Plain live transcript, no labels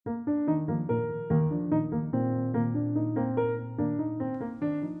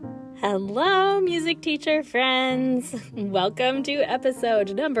Hello, music teacher friends. Welcome to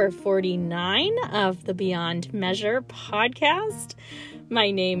episode number 49 of the Beyond Measure podcast. My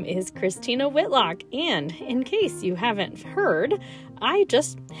name is Christina Whitlock, and in case you haven't heard, I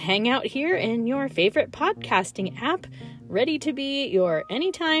just hang out here in your favorite podcasting app, ready to be your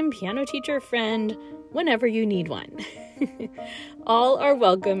anytime piano teacher friend whenever you need one. All are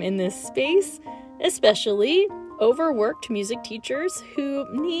welcome in this space, especially overworked music teachers who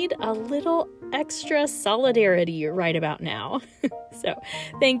need a little extra solidarity right about now. So,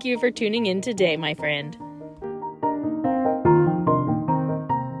 thank you for tuning in today, my friend.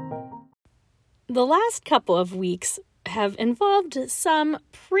 The last couple of weeks have involved some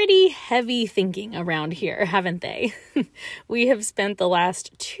pretty heavy thinking around here, haven't they? We have spent the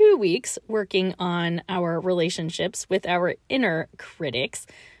last 2 weeks working on our relationships with our inner critics,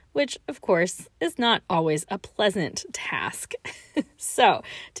 which, of course, is not always a pleasant task. So,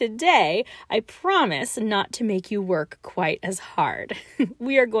 today, I promise not to make you work quite as hard.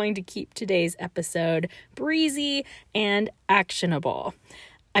 We are going to keep today's episode breezy and actionable.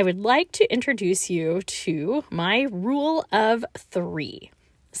 I would like to introduce you to my rule of 3.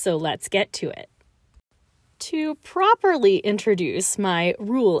 So, let's get to it. To properly introduce my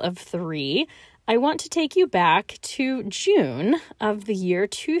rule of 3, I want to take you back to June of the year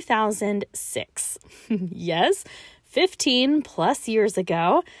 2006. Yes, 15 plus years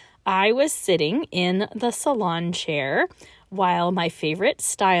ago, I was sitting in the salon chair while my favorite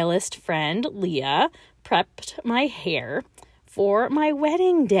stylist friend, Leah, prepped my hair for my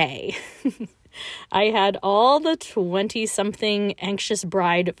wedding day. I had all the 20-something anxious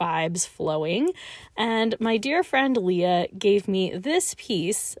bride vibes flowing, and my dear friend Leah gave me this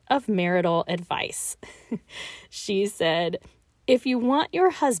piece of marital advice. She said, "If you want your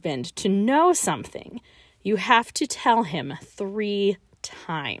husband to know something, you have to tell him 3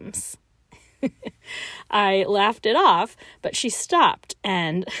 times." I laughed it off, but she stopped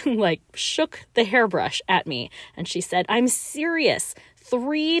and shook the hairbrush at me, and she said, "I'm serious.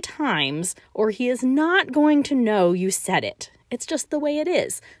 3 times, or he is not going to know you said it. It's just the way it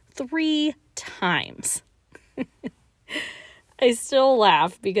is. 3 times. I still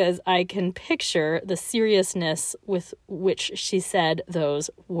laugh because I can picture the seriousness with which she said those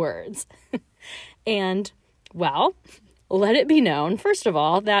words. And, well, let it be known, first of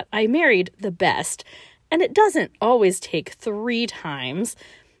all, that I married the best, and it doesn't always take 3 times,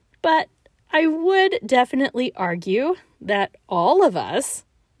 but I would definitely argue that all of us,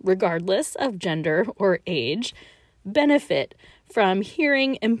 regardless of gender or age, benefit from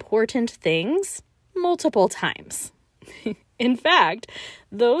hearing important things multiple times. In fact,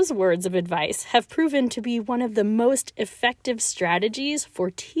 those words of advice have proven to be one of the most effective strategies for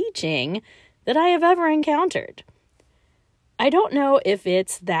teaching that I have ever encountered. I don't know if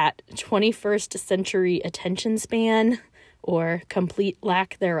it's that 21st century attention span or complete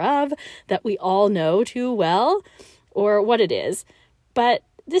lack thereof that we all know too well, or what it is, but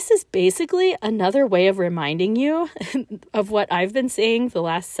this is basically another way of reminding you of what I've been saying the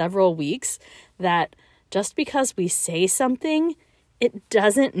last several weeks, that just because we say something, it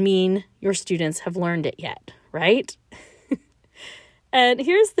doesn't mean your students have learned it yet, right? And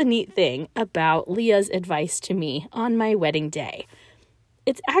here's the neat thing about Leah's advice to me on my wedding day.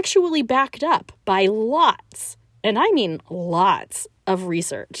 It's actually backed up by lots, and I mean lots, of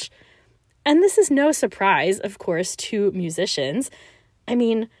research. And this is no surprise, of course, to musicians. I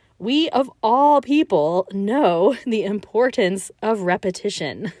mean, we of all people know the importance of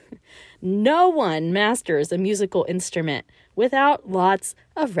repetition. No one masters a musical instrument without lots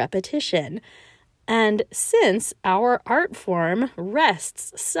of repetition. And since our art form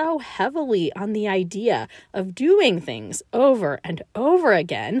rests so heavily on the idea of doing things over and over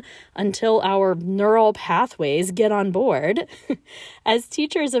again until our neural pathways get on board, as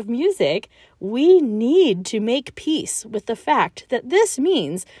teachers of music, we need to make peace with the fact that this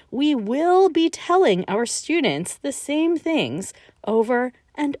means we will be telling our students the same things over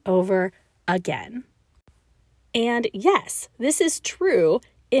and over again. And yes, this is true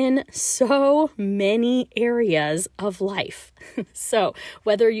in so many areas of life. So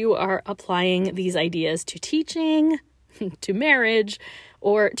whether you are applying these ideas to teaching, to marriage,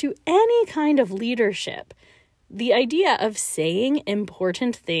 or to any kind of leadership, the idea of saying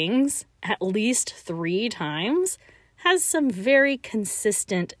important things at least 3 times has some very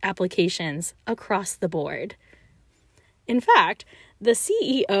consistent applications across the board. In fact, the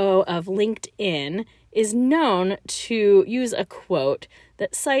CEO of LinkedIn is known to use a quote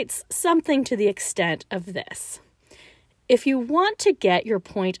that cites something to the extent of this: "If you want to get your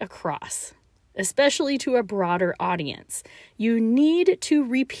point across, especially to a broader audience. You need to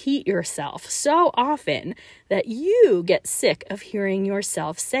repeat yourself so often that you get sick of hearing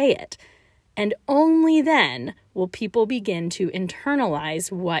yourself say it. And only then will people begin to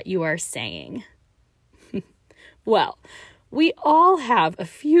internalize what you are saying. Well, we all have a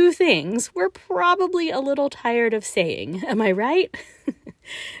few things we're probably a little tired of saying, am I right?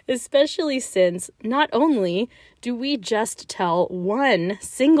 Especially since not only do we just tell one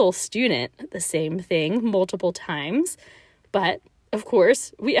single student the same thing multiple times, but of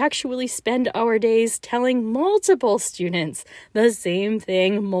course, we actually spend our days telling multiple students the same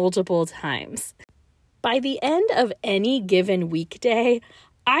thing multiple times. By the end of any given weekday,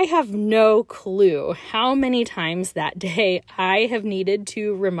 I have no clue how many times that day I have needed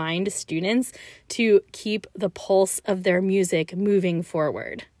to remind students to keep the pulse of their music moving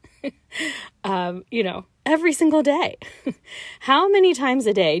forward. Every single day. How many times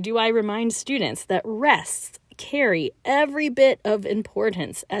a day do I remind students that rests carry every bit of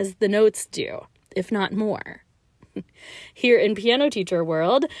importance as the notes do, if not more? Here in Piano Teacher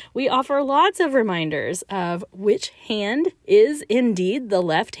World, we offer lots of reminders of which hand is indeed the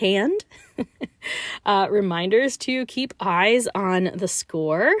left hand. Reminders to keep eyes on the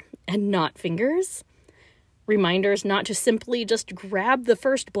score and not fingers. Reminders not to simply just grab the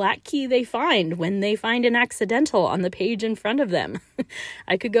first black key they find when they find an accidental on the page in front of them.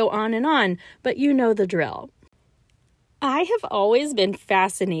 I could go on, but you know the drill. I have always been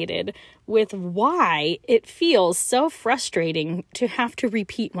fascinated with why it feels so frustrating to have to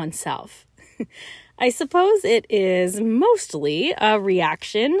repeat oneself. I suppose it is mostly a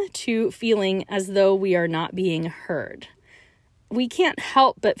reaction to feeling as though we are not being heard. We can't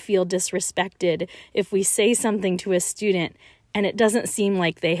help but feel disrespected if we say something to a student and it doesn't seem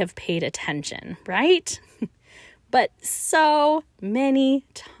like they have paid attention, right? But so many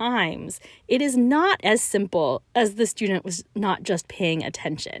times, it is not as simple as the student was not just paying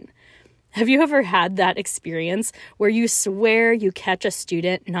attention. Have you ever had that experience where you swear you catch a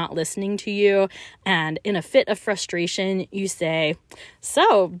student not listening to you, and in a fit of frustration, you say,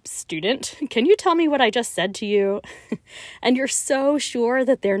 "So, student, can you tell me what I just said to you?" And you're so sure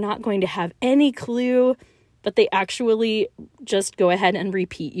that they're not going to have any clue, but they actually just go ahead and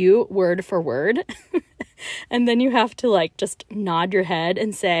repeat you word for word. And then you have to just nod your head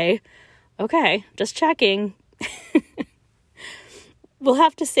and say, "Okay, just checking." We'll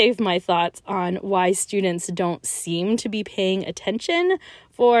have to save my thoughts on why students don't seem to be paying attention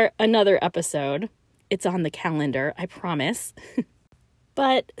for another episode. It's on the calendar, I promise.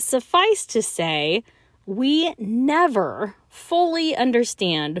 But suffice to say, we never fully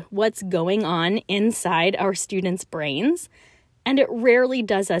understand what's going on inside our students' brains, and it rarely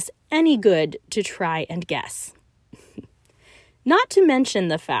does us any good to try and guess. Not to mention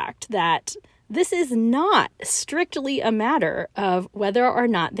the fact that this is not strictly a matter of whether or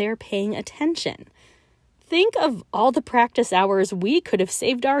not they're paying attention. Think of all the practice hours we could have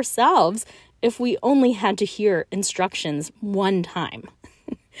saved ourselves if we only had to hear instructions one time.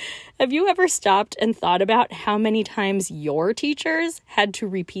 Have you ever stopped and thought about how many times your teachers had to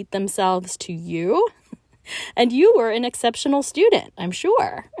repeat themselves to you? And you were an exceptional student, I'm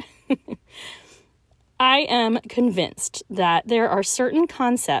sure. I am convinced that there are certain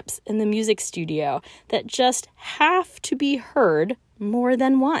concepts in the music studio that just have to be heard more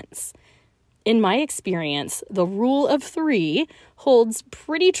than once. In my experience, the rule of 3 holds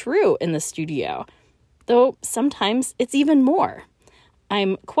pretty true in the studio, though sometimes it's even more.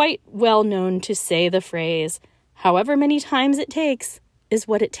 I'm quite well known to say the phrase, "however many times it takes is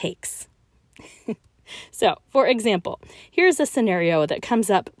what it takes." So, for example, here's a scenario that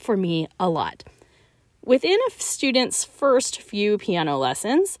comes up for me a lot. Within a student's first few piano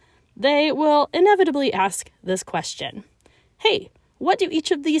lessons, they will inevitably ask this question. "Hey, what do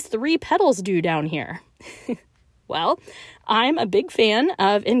each of these 3 pedals do down here?" Well, I'm a big fan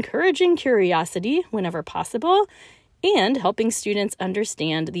of encouraging curiosity whenever possible and helping students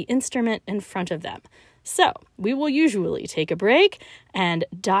understand the instrument in front of them. So we will usually take a break and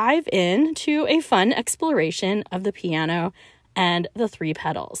dive into a fun exploration of the piano and the 3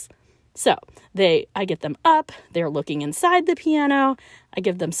 pedals. So I get them up, they're looking inside the piano, I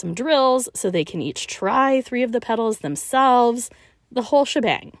give them some drills so they can each try 3 of the pedals themselves, the whole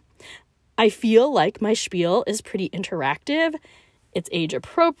shebang. I feel like my spiel is pretty interactive, it's age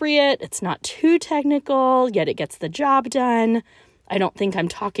appropriate, it's not too technical, yet it gets the job done. I don't think I'm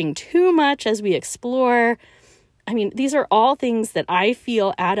talking too much as we explore. I mean, these are all things that I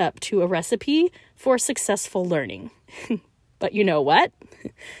feel add up to a recipe for successful learning. But you know what?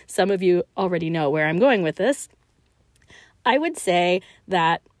 Some of you already know where I'm going with this. I would say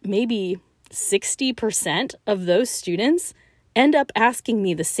that maybe 60% of those students end up asking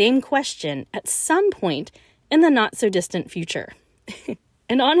me the same question at some point in the not-so-distant future.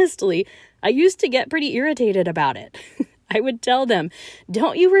 And honestly, I used to get pretty irritated about it. I would tell them,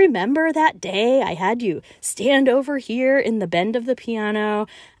 don't you remember that day I had you stand over here in the bend of the piano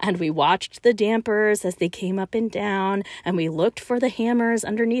and we watched the dampers as they came up and down and we looked for the hammers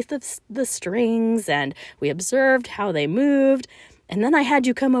underneath the strings and we observed how they moved and then I had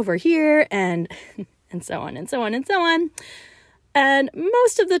you come over here and so on and so on and so on. And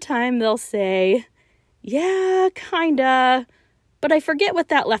most of the time they'll say, yeah, kinda, but I forget what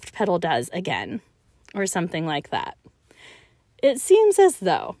that left pedal does again, or something like that. It seems as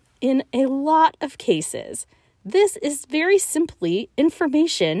though, in a lot of cases, this is very simply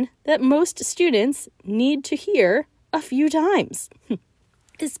information that most students need to hear a few times,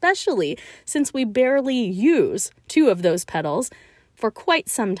 especially since we barely use two of those pedals for quite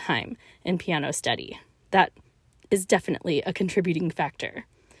some time in piano study. That is definitely a contributing factor.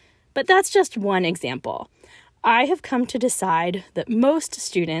 But that's just one example. I have come to decide that most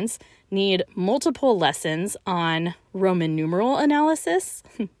students need multiple lessons on Roman numeral analysis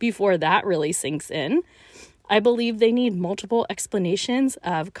before that really sinks in. I believe they need multiple explanations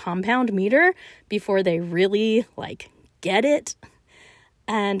of compound meter before they really, get it.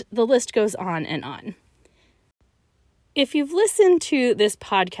 And the list goes on and on. If you've listened to this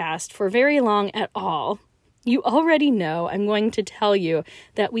podcast for very long at all, you already know I'm going to tell you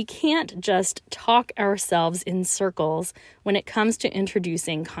that we can't just talk ourselves in circles when it comes to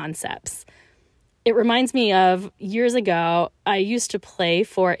introducing concepts. It reminds me of years ago, I used to play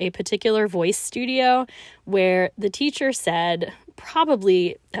for a particular voice studio where the teacher said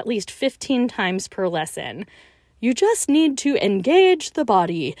probably at least 15 times per lesson, you just need to engage the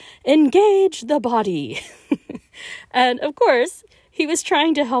body, engage the body. And of course, he was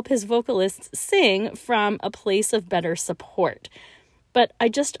trying to help his vocalists sing from a place of better support. But I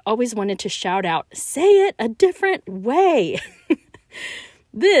just always wanted to shout out, say it a different way.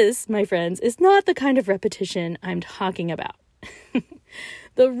 This, my friends, is not the kind of repetition I'm talking about.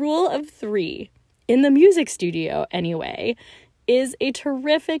 The rule of 3, in the music studio anyway, is a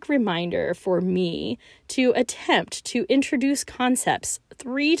terrific reminder for me to attempt to introduce concepts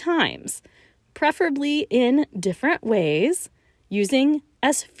 3 times, preferably in different ways, using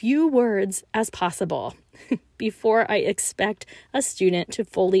as few words as possible before I expect a student to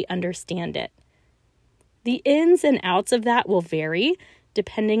fully understand it. The ins and outs of that will vary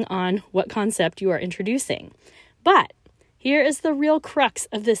depending on what concept you are introducing. But here is the real crux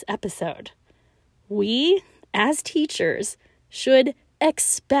of this episode. We, as teachers, should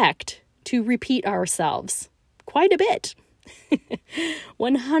expect to repeat ourselves quite a bit.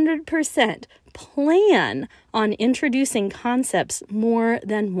 100% plan on introducing concepts more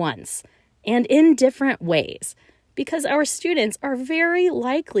than once and in different ways because our students are very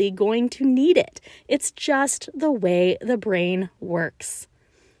likely going to need it. It's just the way the brain works.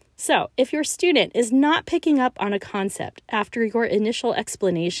 So if your student is not picking up on a concept after your initial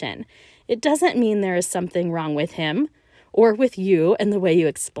explanation, it doesn't mean there is something wrong with him or with you and the way you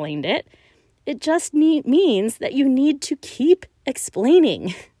explained it. It just means that you need to keep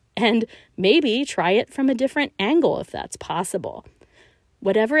explaining and maybe try it from a different angle if that's possible.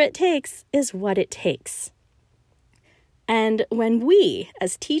 Whatever it takes is what it takes. And when we,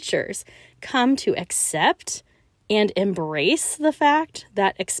 as teachers, come to accept and embrace the fact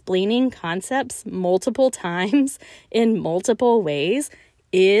that explaining concepts multiple times in multiple ways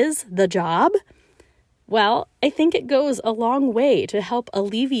is the job, well, I think it goes a long way to help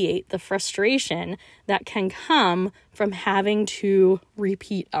alleviate the frustration that can come from having to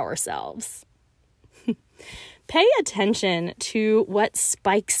repeat ourselves. Pay attention to what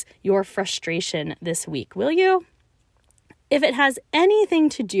spikes your frustration this week, will you? If it has anything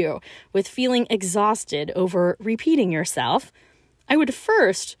to do with feeling exhausted over repeating yourself, I would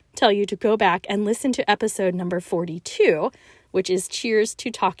first tell you to go back and listen to episode number 42, which is Cheers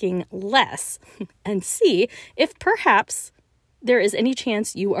to Talking Less, and see if perhaps there is any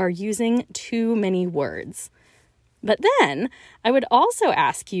chance you are using too many words. But then I would also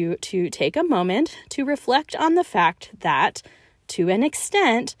ask you to take a moment to reflect on the fact that, to an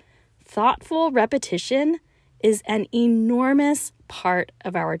extent, thoughtful repetition is an enormous part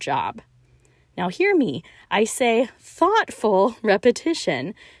of our job. Now hear me, I say thoughtful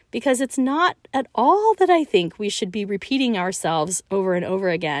repetition because it's not at all that I think we should be repeating ourselves over and over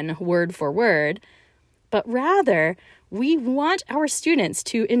again, word for word, but rather we want our students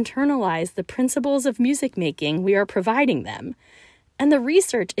to internalize the principles of music making we are providing them. And the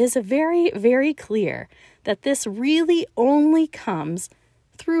research is very, very clear that this really only comes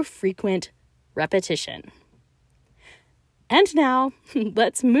through frequent repetition. And now,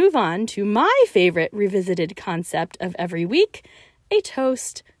 let's move on to my favorite revisited concept of every week, a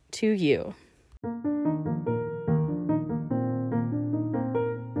toast to you.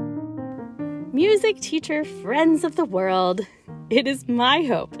 Music teacher friends of the world, it is my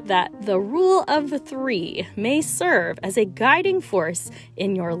hope that the rule of 3 may serve as a guiding force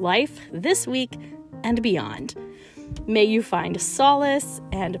in your life this week and beyond. May you find solace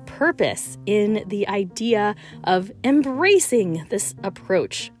and purpose in the idea of embracing this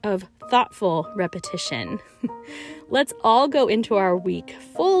approach of thoughtful repetition. Let's all go into our week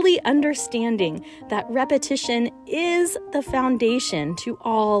fully understanding that repetition is the foundation to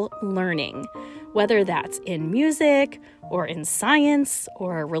all learning, whether that's in music or in science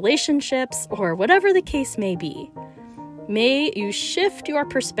or relationships or whatever the case may be. May you shift your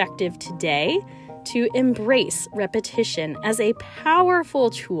perspective today to embrace repetition as a powerful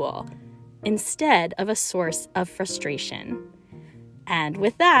tool instead of a source of frustration. And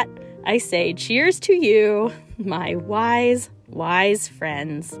with that, I say cheers to you, my wise, wise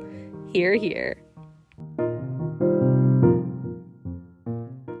friends. Hear, hear.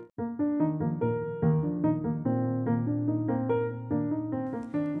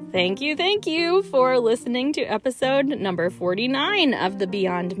 Thank you for listening to episode number 49 of the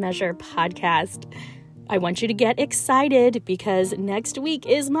Beyond Measure podcast. I want you to get excited because next week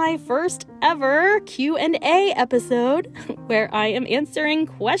is my first ever Q&A episode where I am answering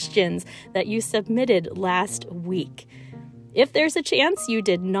questions that you submitted last week. If there's a chance you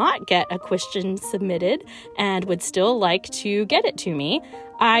did not get a question submitted and would still like to get it to me,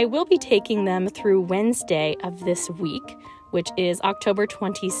 I will be taking them through Wednesday of this week, which is October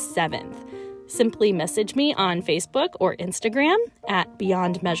 27th. Simply message me on Facebook or Instagram at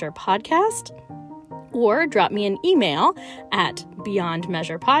Beyond Measure Podcast, or drop me an email at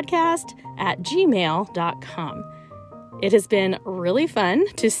beyondmeasurepodcast@gmail.com. It has been really fun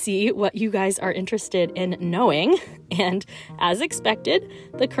to see what you guys are interested in knowing, and as expected,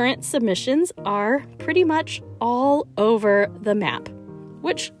 the current submissions are pretty much all over the map,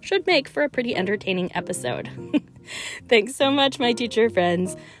 which should make for a pretty entertaining episode. Thanks so much, my teacher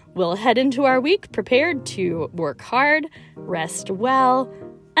friends. We'll head into our week prepared to work hard, rest well,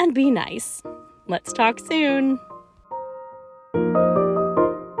 and be nice. Let's talk soon.